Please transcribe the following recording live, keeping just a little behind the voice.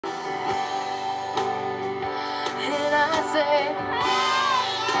say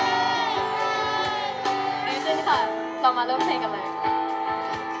นิดนึงค่ะเรามาเริ่มเพลงกันเลย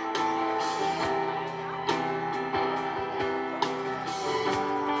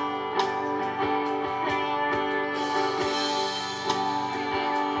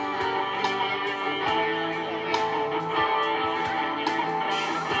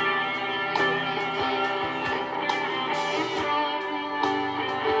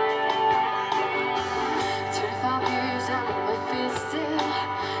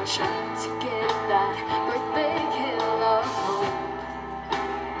Trying to get that great big hill of hope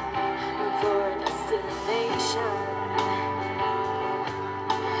for a destination.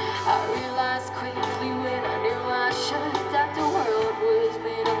 I realized quickly when I knew I should that the world was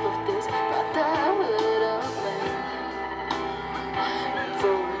made up of this brotherhood of men,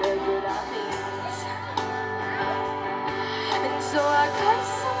 for whatever that means. And so I cry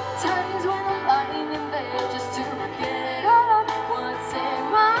sometimes when I'm lying in bed just to get it all out what's in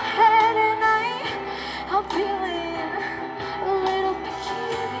my head, and I'm feeling a little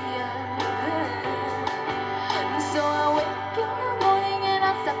peculiar. And so I wake in the morning and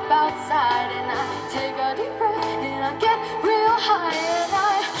I step outside and I take a deep breath and I get real high and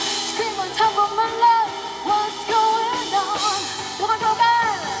I scream on top of my lungs, what's going on? Come on, come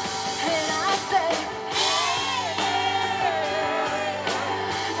on. And I say,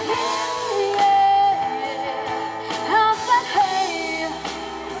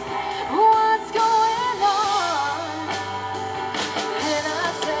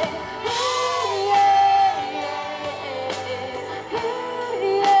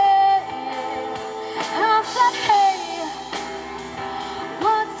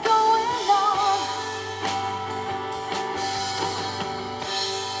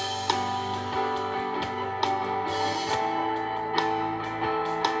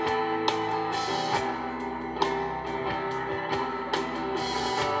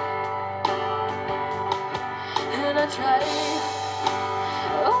 I try,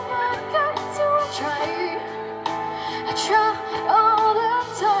 oh my God, do I try all the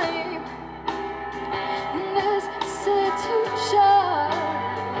time in this situation,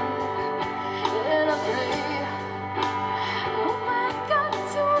 and I pray, oh my God,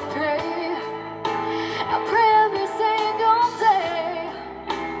 do I pray every single day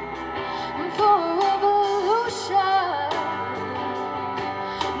for revolution,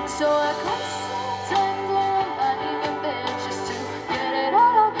 so I cry sometimes when I'm lying in bed just to get it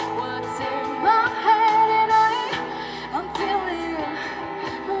all out what's in my head, and I'm feeling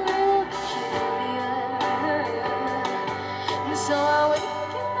a little peculiar. And so I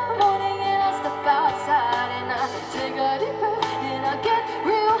wake in the morning and I step outside and I take a deep breath and I get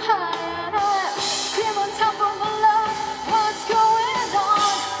real high and I scream on top of my lungs, what's going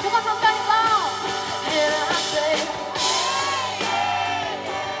on? Come on, come back loud. And I say,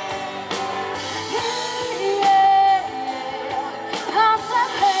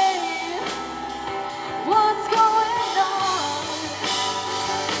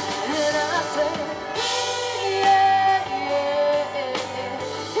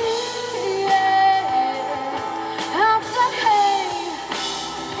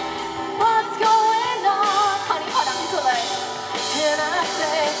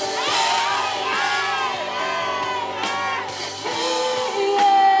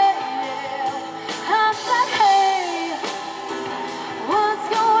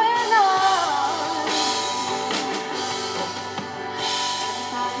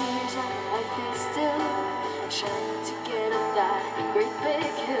 trying to get up that great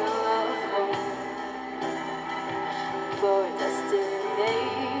big hill of hope for a destination.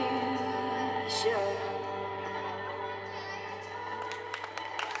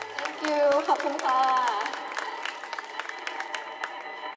 Thank you. ขอบคุณค่ะ